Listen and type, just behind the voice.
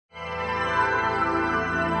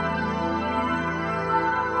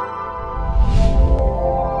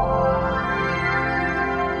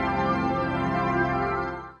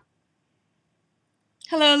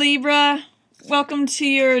Libra. Welcome to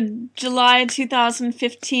your July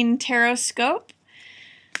 2015 Tarotscope.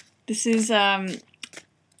 This is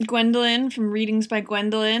Gwendolyn from Readings by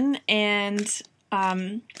Gwendolyn, and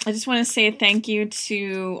I just want to say thank you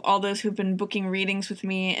to all those who've been booking readings with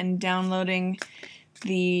me and downloading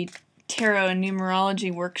the Tarot and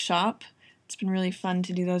Numerology workshop. It's been really fun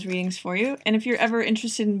to do those readings for you. And if you're ever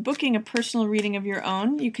interested in booking a personal reading of your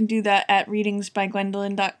own, you can do that at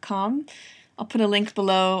readingsbygwendolyn.com. I'll put a link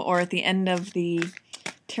below or at the end of the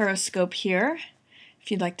Tarotscope here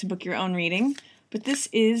if you'd like to book your own reading. But this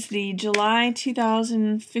is the July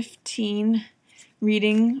 2015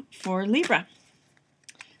 reading for Libra.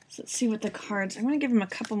 So let's see what the cards... I'm going to give them a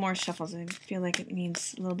couple more shuffles. I feel like it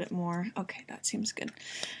needs a little bit more. Okay, that seems good.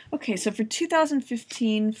 Okay, so for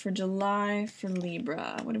 2015, for July, for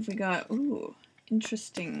Libra, what have we got? Ooh,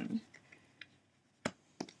 interesting.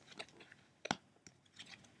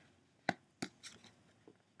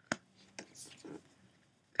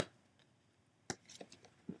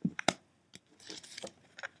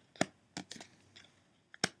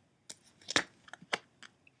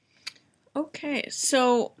 Okay,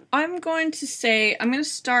 so I'm going to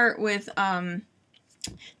start with,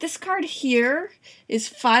 this card here is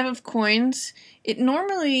 5 of Coins. It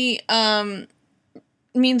normally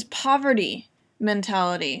means poverty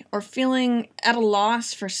mentality, or feeling at a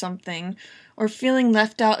loss for something, or feeling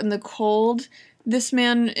left out in the cold. This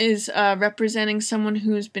man is representing someone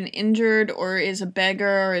who's been injured, or is a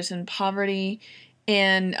beggar, or is in poverty,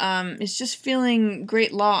 and is just feeling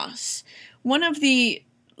great loss. One of the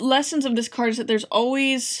lessons of this card is that there's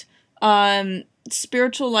always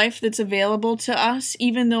spiritual life that's available to us,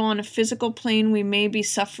 even though on a physical plane we may be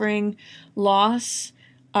suffering loss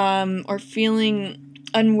or feeling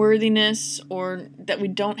unworthiness, or that we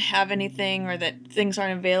don't have anything, or that things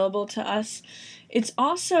aren't available to us. It's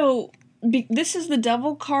also, this is the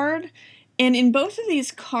Devil card, and in both of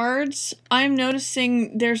these cards I'm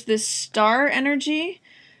noticing there's this star energy.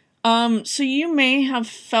 So you may have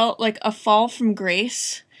felt like a fall from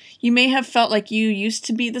grace. You may have felt like you used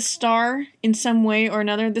to be the star in some way or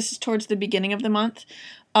another. This is towards the beginning of the month.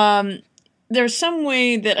 There's some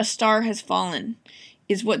way that a star has fallen,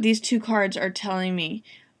 is what these two cards are telling me.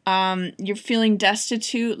 You're feeling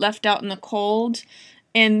destitute, left out in the cold.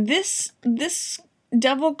 And this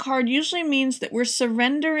Devil card usually means that we're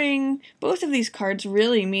surrendering. Both of these cards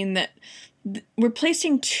really mean that we're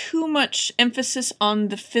placing too much emphasis on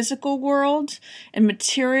the physical world and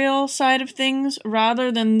material side of things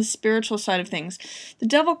rather than the spiritual side of things. The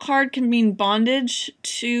Devil card can mean bondage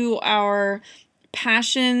to our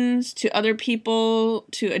passions, to other people,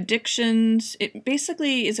 to addictions. It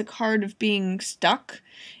basically is a card of being stuck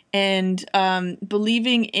and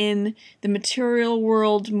believing in the material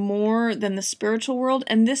world more than the spiritual world.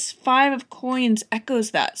 And this 5 of Coins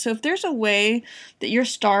echoes that. So if there's a way that your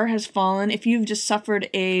star has fallen, if you've just suffered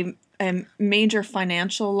a major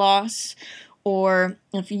financial loss, or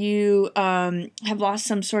if you have lost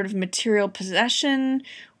some sort of material possession,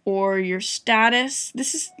 or your status,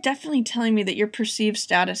 this is definitely telling me that your perceived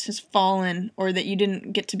status has fallen, or that you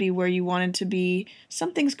didn't get to be where you wanted to be.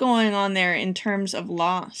 Something's going on there in terms of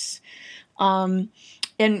loss. And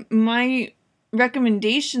my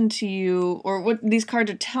recommendation to you, or what these cards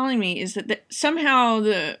are telling me, is that somehow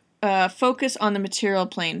the focus on the material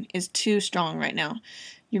plane is too strong right now.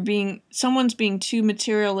 Someone's being too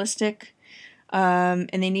materialistic, and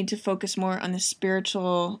they need to focus more on the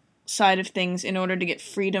spiritual side of things in order to get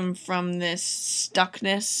freedom from this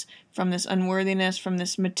stuckness, from this unworthiness, from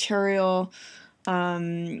this material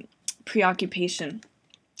preoccupation.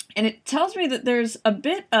 And it tells me that there's a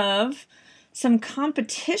bit of some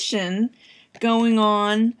competition going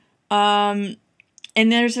on, and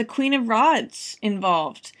there's a Queen of Rods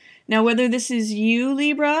involved. Now, whether this is you,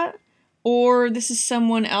 Libra, or this is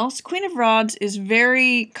someone else, Queen of Rods is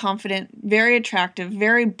very confident, very attractive,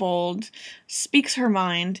 very bold, speaks her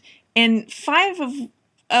mind. And 5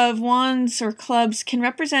 of Wands or clubs can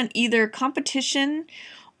represent either competition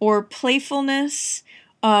or playfulness.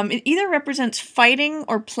 It either represents fighting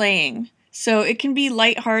or playing. So it can be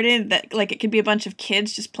lighthearted, that like it could be a bunch of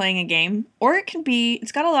kids just playing a game, or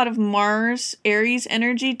it's got a lot of Mars, Aries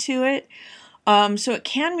energy to it. So it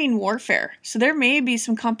can mean warfare. So there may be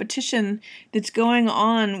some competition that's going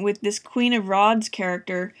on with this Queen of Rods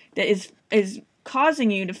character that is causing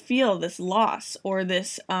you to feel this loss, or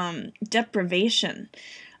this deprivation,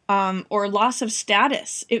 or loss of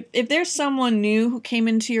status. If there's someone new who came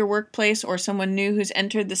into your workplace, or someone new who's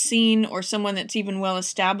entered the scene, or someone that's even well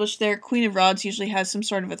established there, Queen of Rods usually has some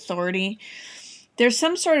sort of authority. there's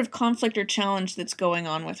some sort of conflict or challenge that's going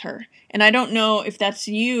on with her. And I don't know if that's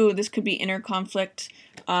you. This could be inner conflict.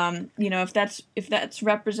 You know, if that's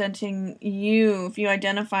representing you, if you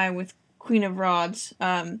identify with Queen of Rods,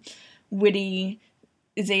 witty,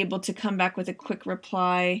 is able to come back with a quick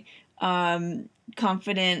reply,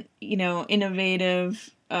 confident, you know,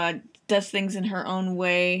 innovative, does things in her own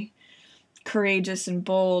way, courageous and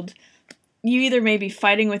bold. You either may be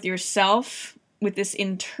fighting with yourself with this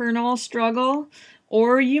internal struggle,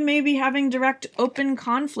 or you may be having direct open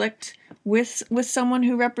conflict with someone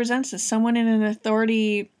who represents us, someone in an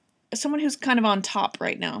authority, someone who's kind of on top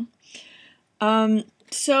right now.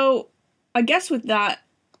 So I guess with that,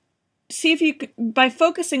 see if you could, by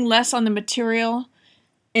focusing less on the material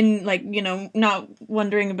and, like, you know, not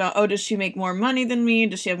wondering about, oh, does she make more money than me?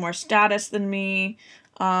 Does she have more status than me?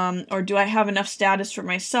 Or do I have enough status for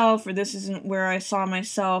myself? Or this isn't where I saw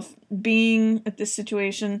myself being at this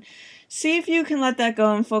situation. See if you can let that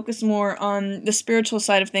go and focus more on the spiritual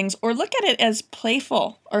side of things, or look at it as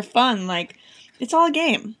playful or fun. Like, it's all a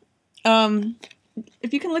game.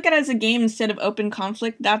 If you can look at it as a game instead of open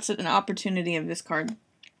conflict, that's an opportunity of this card.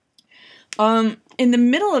 In the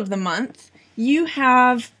middle of the month, you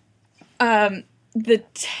have the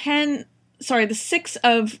Six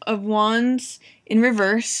of Wands in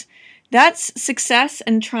reverse. That's success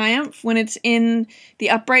and triumph when it's in the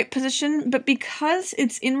upright position, but because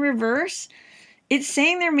it's in reverse, it's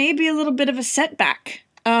saying there may be a little bit of a setback.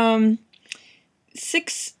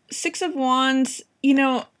 Six of Wands, you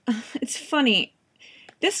know, it's funny.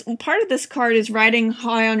 This part of this card is riding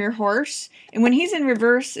high on your horse, and when he's in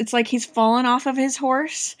reverse, it's like he's fallen off of his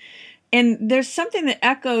horse. And there's something that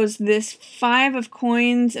echoes this Five of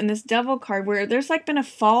Coins and this Devil card where there's like been a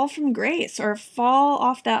fall from grace or a fall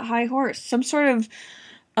off that high horse. Some sort of,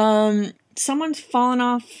 someone's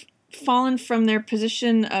fallen from their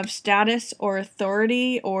position of status or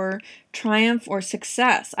authority or triumph or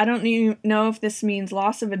success. I don't even know if this means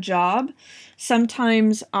loss of a job.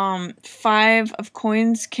 Sometimes Five of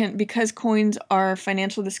Coins can, because coins are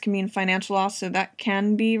financial, this can mean financial loss, so that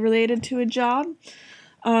can be related to a job.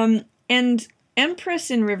 And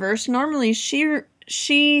Empress in reverse, normally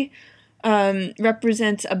she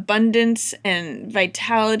represents abundance and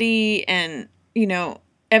vitality and, you know,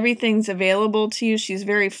 everything's available to you. She's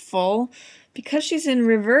very full. Because she's in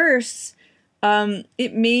reverse,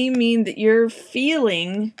 it may mean that you're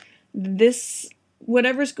feeling this,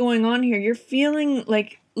 whatever's going on here, you're feeling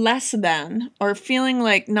like less than, or feeling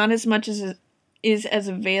like not as much as is as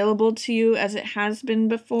available to you as it has been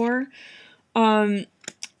before. And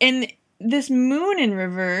this moon in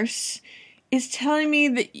reverse is telling me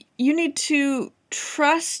that you need to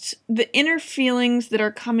trust the inner feelings that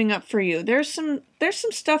are coming up for you. There's some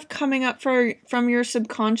stuff coming up from your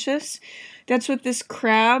subconscious. That's what this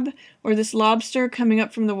crab or this lobster coming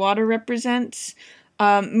up from the water represents.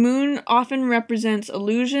 Moon often represents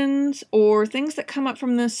illusions or things that come up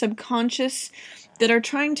from the subconscious that are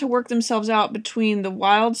trying to work themselves out between the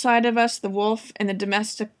wild side of us, the wolf, and the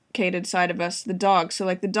domesticated side of us, the dog. So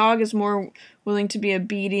like the dog is more willing to be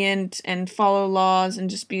obedient and follow laws and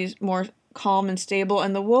just be more calm and stable,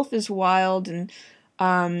 and the wolf is wild and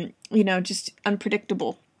you know, just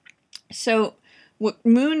unpredictable. So what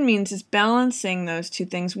moon means is balancing those two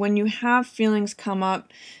things. When you have feelings come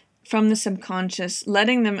up from the subconscious,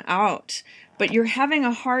 letting them out, but you're having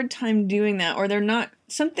a hard time doing that, or they're not,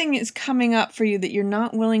 something is coming up for you that you're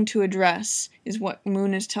not willing to address, is what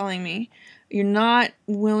moon is telling me. You're not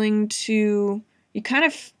willing to, it kind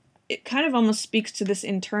of almost speaks to this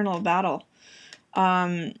internal battle.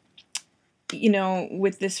 You know,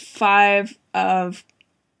 with this Five of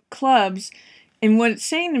Clubs, and what it's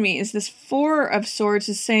saying to me is this Four of Swords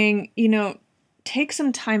is saying, you know, take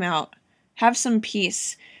some time out, have some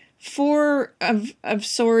peace. Four of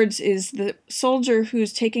Swords is the soldier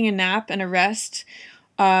who's taking a nap and a rest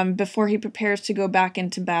before he prepares to go back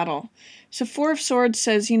into battle. So Four of Swords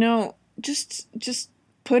says, you know, just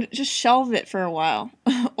shelve it for a while,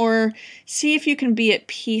 or see if you can be at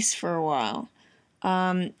peace for a while,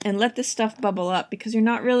 and let this stuff bubble up, because you're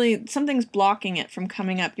not really, something's blocking it from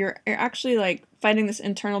coming up. You're actually like fighting this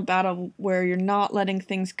internal battle where you're not letting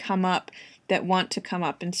things come up that want to come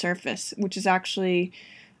up and surface, which is actually,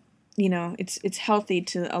 you know, it's healthy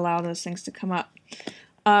to allow those things to come up.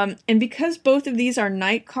 And because both of these are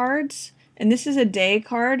night cards, and this is a day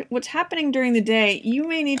card, what's happening during the day, you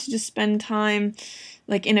may need to just spend time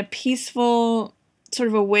like in a peaceful, sort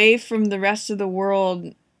of away from the rest of the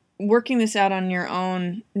world, working this out on your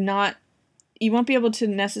own. You won't be able to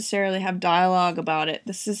necessarily have dialogue about it.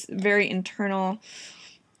 This is very internal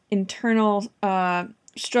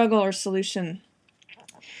struggle or solution.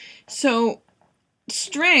 So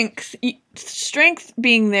strength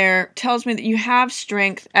being there tells me that you have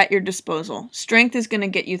strength at your disposal. Strength is going to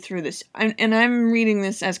get you through this. And I'm reading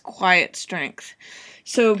this as quiet strength.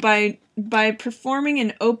 So by performing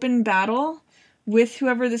an open battle with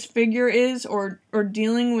whoever this figure is, or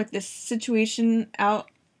dealing with this situation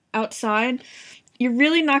outside, you're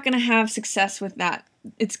really not going to have success with that.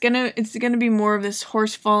 It's gonna be more of this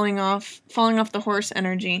horse falling off the horse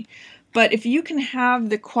energy. But if you can have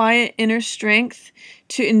the quiet inner strength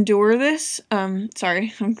to endure this,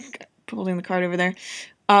 sorry, I'm holding the card over there.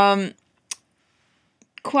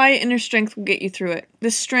 Quiet inner strength will get you through it.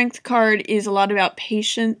 The strength card is a lot about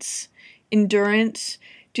patience, endurance,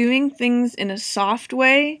 doing things in a soft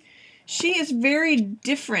way. She is very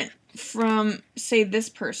different from, say, this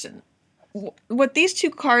person. What these two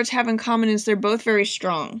cards have in common is they're both very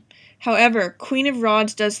strong. However, Queen of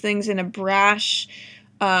Rods does things in a brash,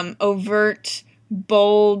 overt,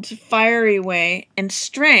 bold, fiery way, and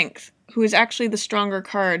Strength, who is actually the stronger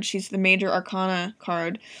card, she's the Major Arcana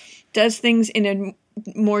card, does things in a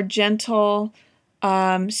more gentle,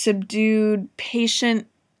 subdued, patient,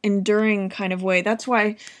 enduring kind of way. That's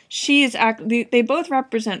why she is they both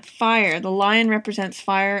represent fire. The lion represents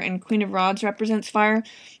fire and Queen of Rods represents fire,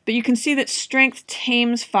 but you can see that Strength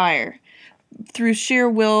tames fire through sheer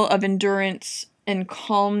will of endurance and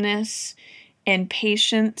calmness and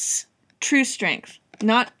patience. True strength,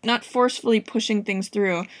 not forcefully pushing things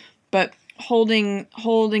through, but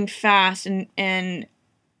holding fast and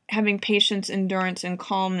having patience, endurance, and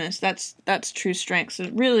calmness. That's true strength. So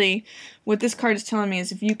really, what this card is telling me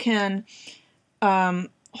is if you can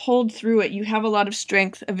hold through it, you have a lot of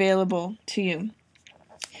strength available to you.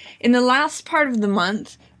 In the last part of the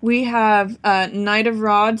month, we have Knight of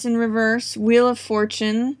Rods in reverse, Wheel of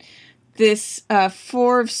Fortune, this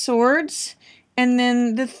Four of Swords, and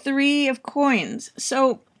then the Three of Coins.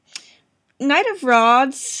 So Knight of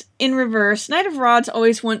Rods in reverse. Knight of Rods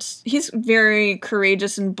always wants, he's very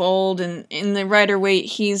courageous and bold, and in the Rider-Waite,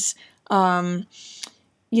 he's,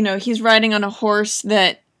 he's riding on a horse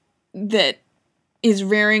that is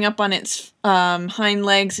rearing up on its hind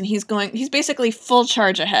legs, and he's basically full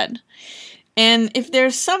charge ahead. And if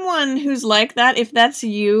there's someone who's like that, if that's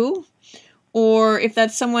you, or if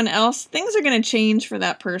that's someone else, things are going to change for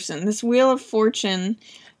that person. This Wheel of Fortune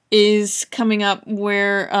is coming up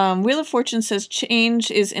where Wheel of Fortune says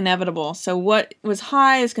change is inevitable. So what was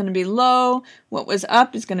high is going to be low, what was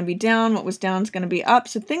up is going to be down, what was down is going to be up.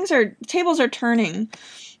 So tables are turning.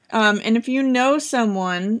 And if you know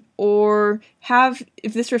someone, or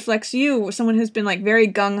if this reflects you, someone who's been like very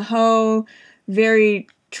gung-ho, very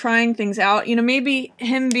trying things out, maybe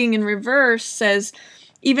him being in reverse says,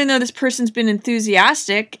 even though this person's been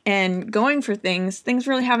enthusiastic and going for things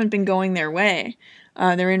really haven't been going their way.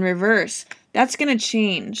 They're in reverse. That's going to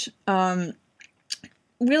change. Wheel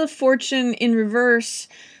of Fortune in reverse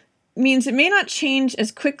means it may not change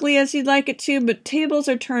as quickly as you'd like it to, but tables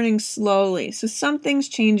are turning slowly. So something's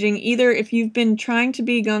changing. Either if you've been trying to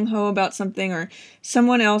be gung-ho about something, or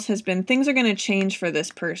someone else has been, things are going to change for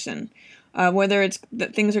this person. Whether it's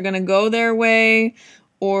that things are going to go their way,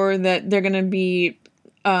 or that they're going to be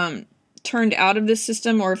turned out of this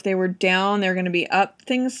system, or if they were down, they're going to be up.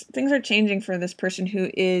 Things are changing for this person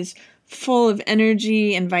who is full of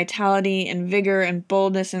energy and vitality and vigor and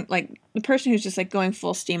boldness, and like the person who's just like going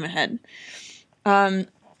full steam ahead.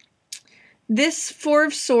 This Four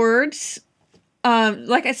of Swords,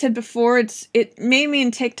 like I said before, it may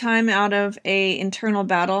mean take time out of a internal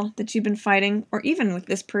battle that you've been fighting, or even with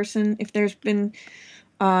this person, if there's been,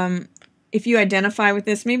 if you identify with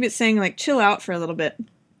this, maybe it's saying like chill out for a little bit.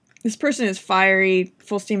 This person is fiery,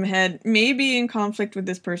 full steam ahead, maybe in conflict with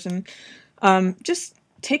this person. Just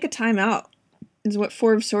take a time out is what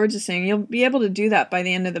Four of Swords is saying. You'll be able to do that by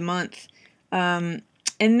the end of the month. And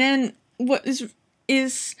then what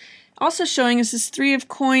is also showing us this Three of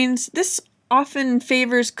Coins. This often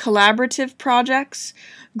favors collaborative projects,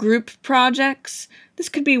 group projects. This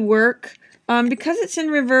could be work. Because it's in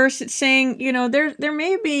reverse, it's saying, there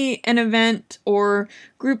may be an event or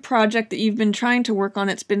group project that you've been trying to work on.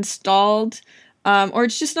 It's been stalled, or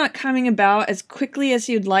it's just not coming about as quickly as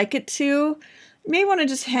you'd like it to. You may want to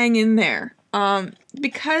just hang in there.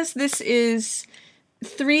 Because this is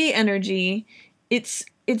 3 energy, it's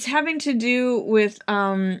having to do with,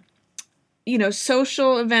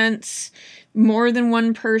 social events, more than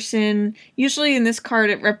one person. Usually in this card,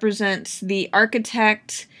 it represents the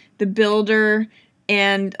architect, the builder,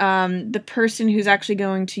 and the person who's actually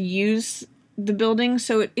going to use the building.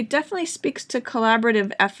 So it definitely speaks to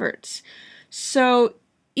collaborative efforts. So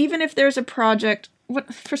even if there's a project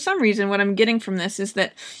for some reason, what I'm getting from this is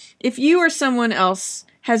that if you or someone else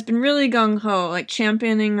has been really gung-ho, like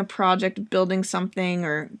championing a project, building something,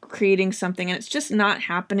 or creating something, and it's just not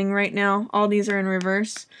happening right now, all these are in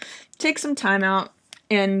reverse, take some time out,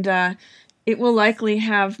 and it will likely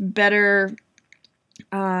have better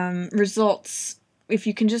results if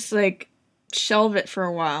you can just, like, shelve it for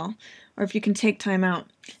a while, or if you can take time out.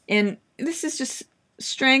 And this is just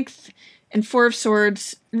strength, and Four of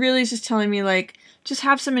Swords really is just telling me, like, just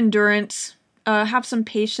have some endurance, have some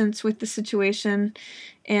patience with the situation,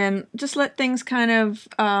 and just let things kind of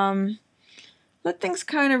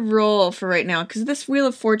roll for right now, because this Wheel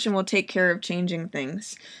of Fortune will take care of changing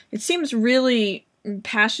things. It seems really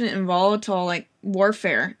passionate and volatile, like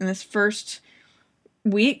warfare in this first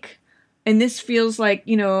week, and this feels like,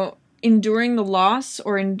 you know, enduring the loss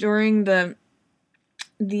or enduring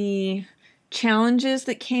the challenges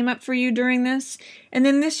that came up for you during this. And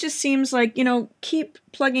then this just seems like, you know, keep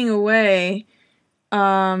plugging away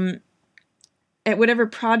at whatever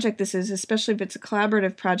project this is, especially if it's a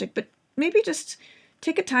collaborative project, but maybe just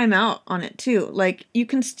take a time out on it too. Like, you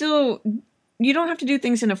can still, you don't have to do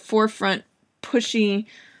things in a forefront, pushy,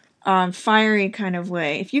 fiery kind of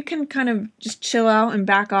way. If you can kind of just chill out and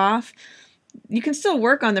back off, you can still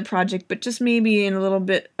work on the project, but just maybe in a little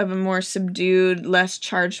bit of a more subdued, less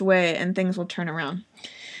charged way, and things will turn around.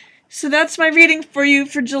 So that's my reading for you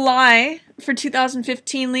for July for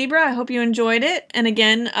 2015, Libra. I hope you enjoyed it. And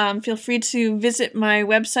again, feel free to visit my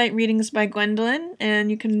website, Readings by Gwendolyn,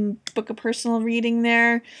 and you can book a personal reading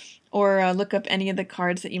there or look up any of the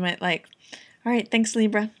cards that you might like. All right, thanks,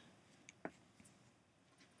 Libra.